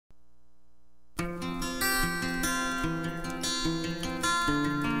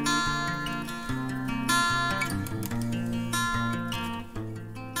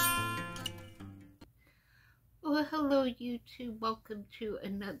Hello YouTube, welcome to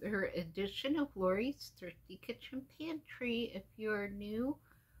another edition of Lori's Thrifty Kitchen Pantry. If you're new,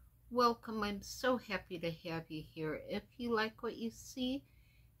 welcome. I'm so happy to have you here. If you like what you see,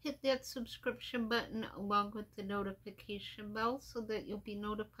 hit that subscription button along with the notification bell so that you'll be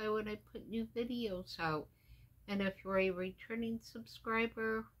notified when I put new videos out. And if you're a returning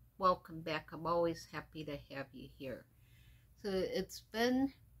subscriber, welcome back. I'm always happy to have you here. So it's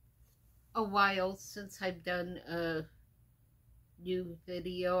been a while since I've done a new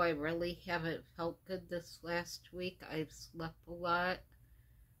video. I really haven't felt good this last week. I've slept a lot.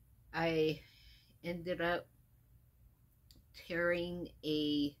 I ended up tearing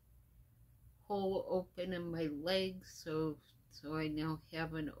a hole open in my leg, so I now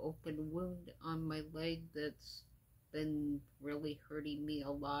have an open wound on my leg that's been really hurting me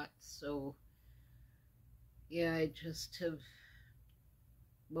a lot. So yeah, I just have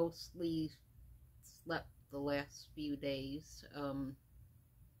mostly slept the last few days.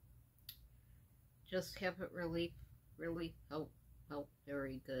 Just haven't really felt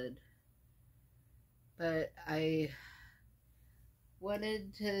very good. But I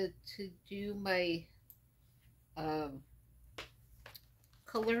wanted to do my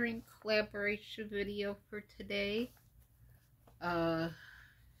coloring collaboration video for today.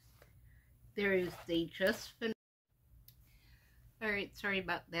 They just finished. Alright, sorry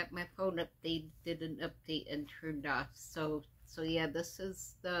about that. My phone update did an update and turned off. So yeah, this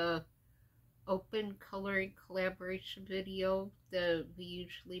is the open coloring collaboration video that we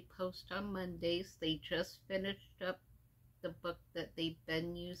usually post on Mondays. They just finished up the book that they've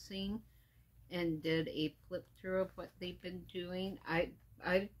been using and did a flip through of what they've been doing.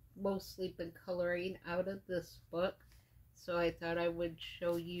 I've mostly been coloring out of this book, so I thought I would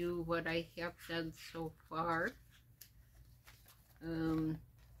show you what I have done so far.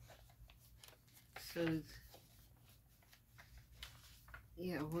 So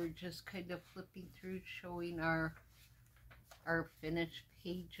yeah, we're just kind of flipping through, showing our finished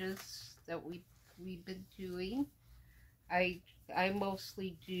pages that we've been doing. I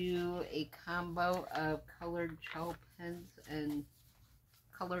mostly do a combo of colored gel pens and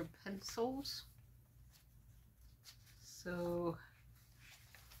colored pencils. So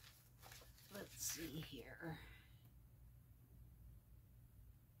let's see here.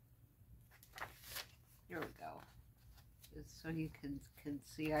 There we go. Just so you can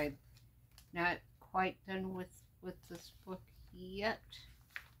see, I'm not quite done with this book yet.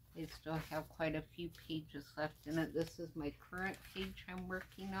 I still have quite a few pages left in it. This is my current page I'm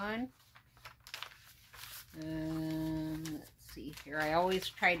working on. Let's see here. I always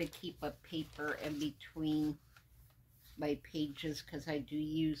try to keep a paper in between my pages because I do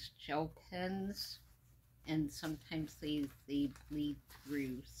use gel pens and sometimes they bleed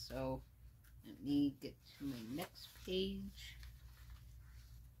through. So let me get to my next page.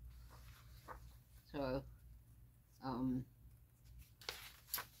 So, I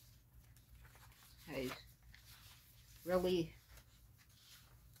really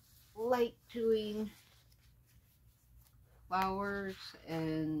like doing flowers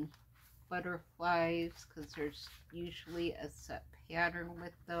and butterflies because there's usually a set pattern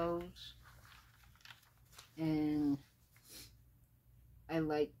with those. And I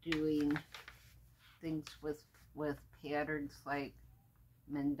like doing things with patterns like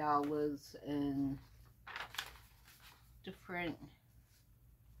mandalas and different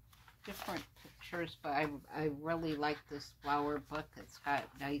pictures, but I really like this flower book. It's got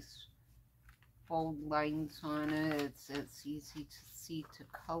nice fold lines on it. It's easy to see to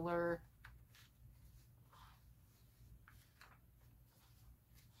color.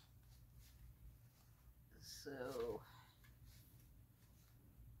 So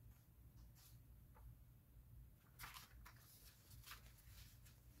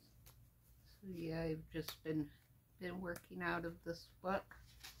yeah, I've just been working out of this book.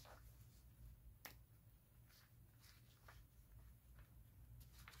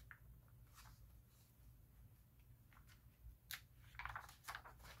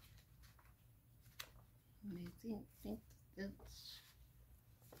 And I think it's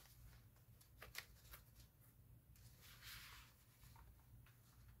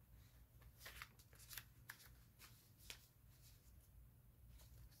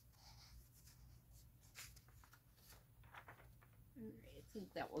I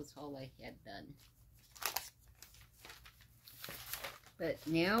think that was all I had done. But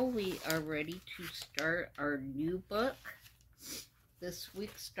now we are ready to start our new book. This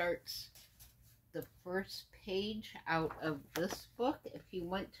week starts the first page out of this book. If you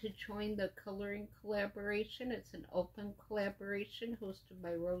want to join the coloring collaboration, it's an open collaboration hosted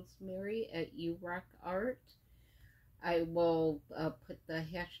by Rosemary at You Rock Art. I will put the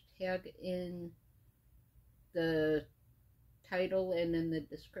hashtag in the title and in the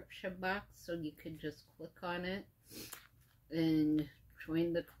description box, so you can just click on it and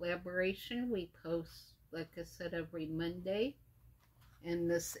join the collaboration. We post, like I said, every Monday. And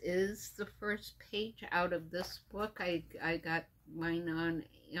this is the first page out of this book. I got mine on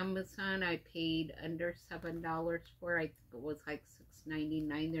Amazon. I paid under $7 for it. I think it was like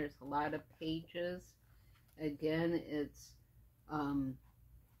 $6.99. There's a lot of pages. Again, it's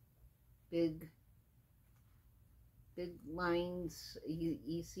big lines,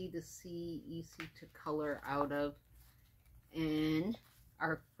 easy to see, easy to color out of. And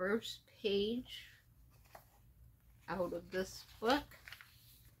our first page out of this book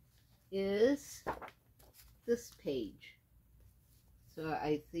is this page. So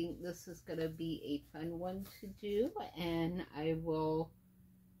I think this is going to be a fun one to do, and I will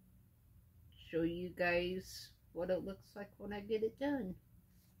show you guys what it looks like when I get it done.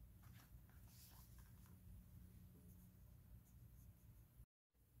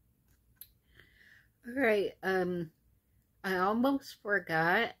 Alright, I almost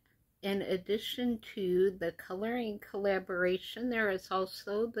forgot. In addition to the coloring collaboration, there is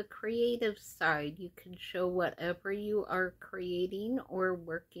also the creative side. You can show whatever you are creating or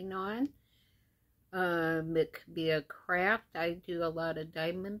working on. It could be a craft. I do a lot of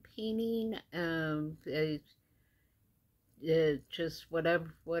diamond painting. Just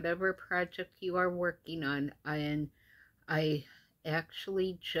whatever project you are working on. And I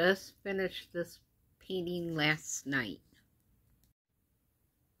actually just finished this painting last night.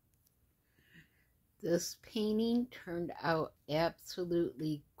 This painting turned out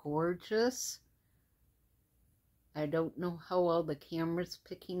absolutely gorgeous. I don't know how well the camera's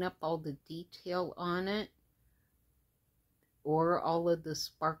picking up all the detail on it or all of the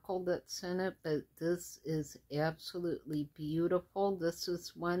sparkle that's in it, but this is absolutely beautiful. This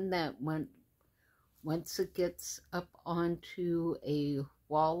is one that once it gets up onto a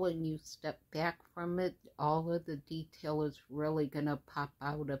wall and you step back from it, all of the detail is really going to pop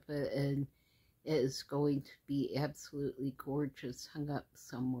out of it, and it is going to be absolutely gorgeous hung up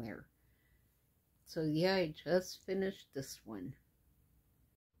somewhere. So yeah, I just finished this one.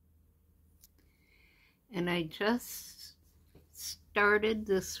 And I just started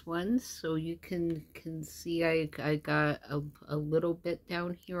this one, so you can see I got a little bit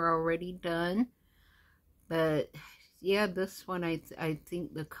down here already done. But yeah, this one, I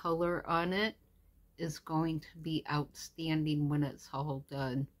think the color on it is going to be outstanding when it's all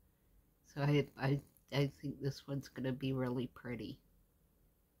done. So I think this one's going to be really pretty.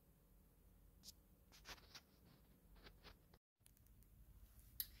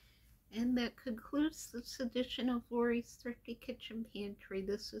 And that concludes this edition of Lori's Thrifty Kitchen Pantry.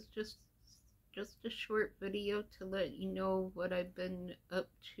 This is just a short video to let you know what I've been up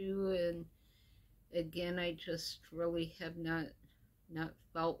to. And again, I just really have not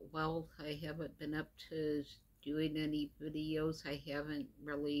felt well. I haven't been up to doing any videos. I haven't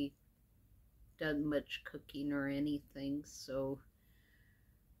really done much cooking or anything, so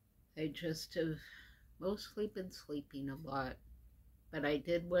I just have mostly been sleeping a lot. But I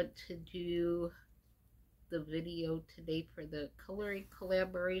did want to do the video today for the coloring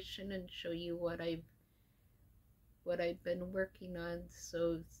collaboration and show you what I've been working on.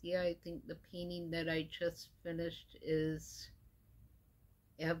 So yeah, I think the painting that I just finished is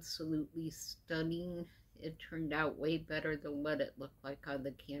absolutely stunning. It turned out way better than what it looked like on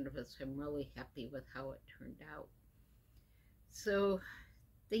the canvas. I'm really happy with how it turned out. So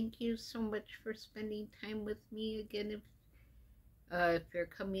thank you so much for spending time with me. Again, if you're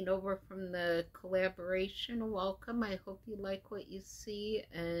coming over from the collaboration, welcome. I hope you like what you see,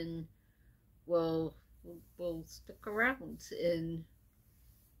 and we'll stick around. And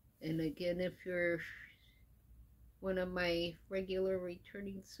again, if you're one of my regular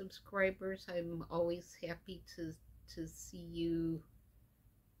returning subscribers, I'm always happy to see you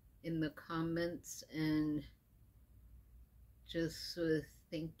in the comments, and just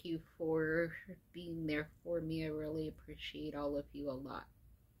thank you for being there for me. I really appreciate all of you a lot.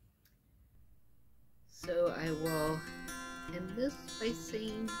 So I will end this by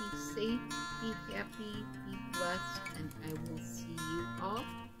saying be safe, be happy, be blessed, and I will see you all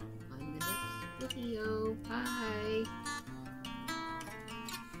on the next video. Bye.